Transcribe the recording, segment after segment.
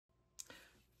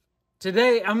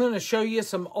Today, I'm going to show you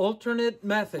some alternate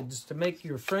methods to make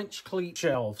your French cleat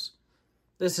shelves.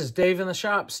 This is Dave in the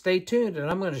shop. Stay tuned, and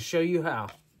I'm going to show you how.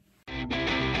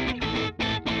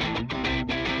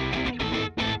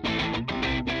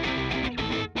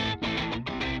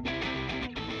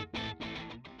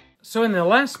 So in the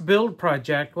last build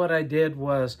project, what I did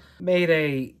was made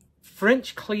a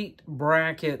French cleat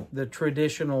bracket the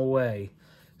traditional way.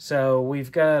 So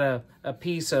we've got a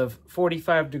piece of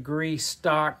 45-degree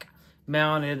stock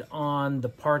mounted on the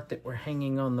part that we're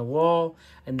hanging on the wall,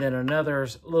 and then another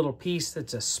little piece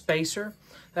that's a spacer.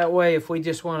 That way, if we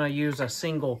just want to use a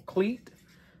single cleat,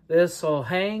 this will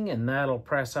hang and that'll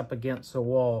press up against the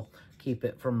wall, keep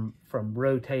it from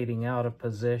rotating out of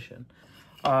position.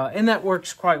 And that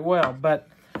works quite well, but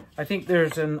I think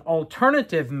there's an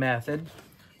alternative method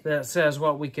that says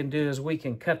what we can do is we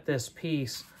can cut this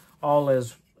piece all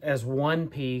as one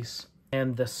piece,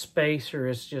 and the spacer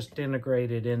is just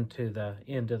integrated into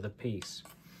the piece.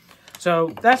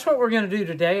 So that's what we're going to do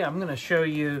today. I'm going to show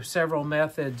you several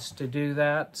methods to do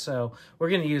that. So we're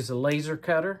going to use the laser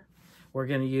cutter. We're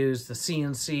going to use the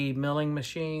CNC milling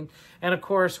machine. And of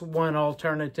course, one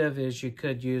alternative is you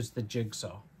could use the jig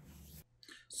saw.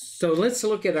 So let's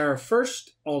look at our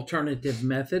first alternative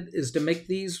method is to make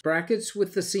these brackets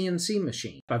with the CNC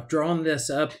machine. I've drawn this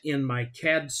up in my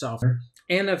CAD software,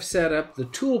 and I've set up the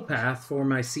tool path for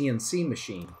my CNC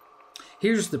machine.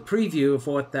 Here's the preview of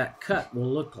what that cut will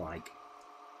look like.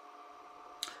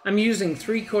 I'm using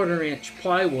 3/4 inch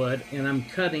plywood, and I'm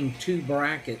cutting 2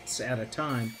 brackets at a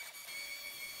time.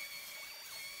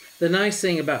 The nice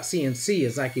thing about CNC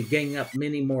is I could gang up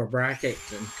many more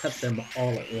brackets and cut them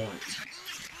all at once.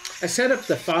 I set up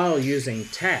the file using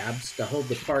tabs to hold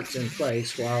the parts in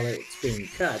place while it's being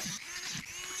cut.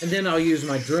 And then I'll use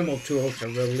my Dremel tool to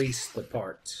release the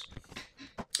parts.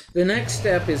 The next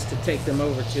step is to take them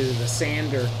over to the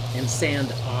sander and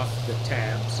sand off the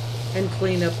tabs and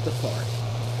clean up the part.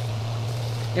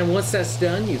 And once that's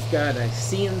done, you've got a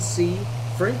CNC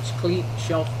French cleat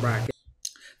shelf bracket.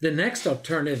 The next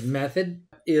alternative method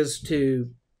is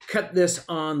to cut this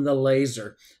on the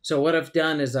laser. So what I've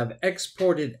done is I've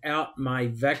exported out my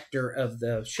vector of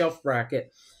the shelf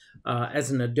bracket as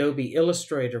an Adobe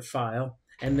Illustrator file,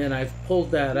 and then I've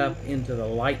pulled that up into the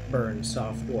Lightburn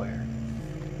software.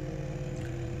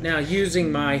 Now,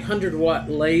 using my 100-watt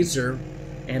laser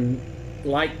and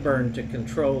Lightburn to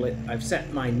control it, I've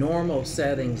set my normal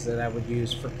settings that I would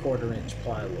use for 1/4 inch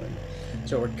plywood.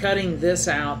 So we're cutting this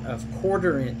out of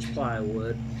 1/4 inch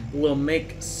plywood. We'll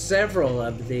make several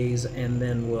of these, and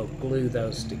then we'll glue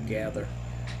those together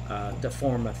to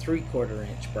form a 3/4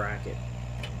 inch bracket.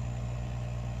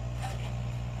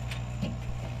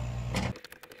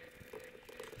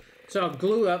 So I'll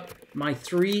glue up my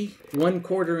 3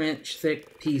 1/4 inch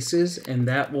thick pieces, and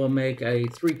that will make a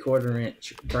 3/4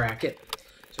 inch bracket.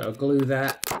 So I'll glue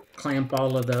that, clamp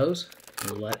all of those,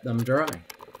 and let them dry.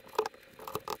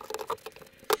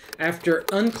 After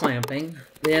unclamping,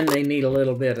 then they need a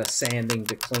little bit of sanding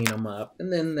to clean them up,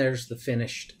 and then there's the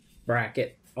finished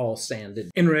bracket all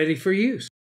sanded and ready for use.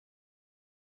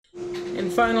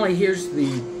 And finally, here's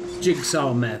the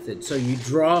jigsaw method. So you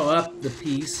draw up the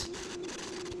piece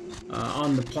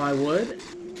on the plywood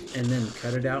and then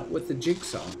cut it out with the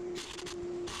jigsaw.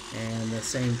 And the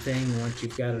same thing, once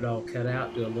you've got it all cut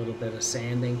out, do a little bit of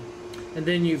sanding, and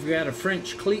then you've got a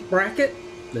French cleat bracket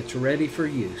that's ready for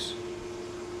use.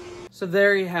 So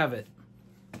there you have it.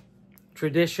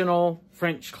 Traditional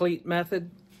French cleat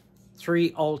method,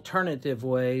 3 alternative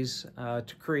ways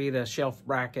to create a shelf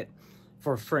bracket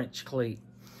for French cleat.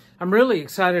 I'm really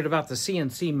excited about the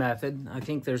CNC method. I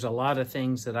think there's a lot of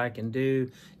things that I can do,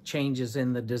 changes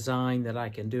in the design that I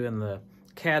can do in the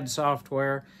CAD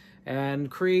software,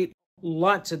 and create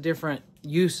lots of different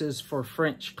uses for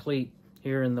French cleat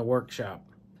here in the workshop.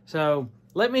 So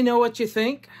let me know what you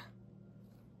think.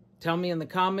 Tell me in the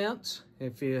comments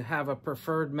if you have a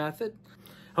preferred method.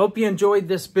 Hope you enjoyed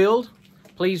this build.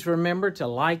 Please remember to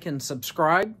like and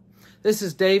subscribe. This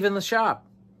is Dave in the shop.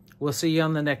 We'll see you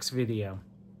on the next video.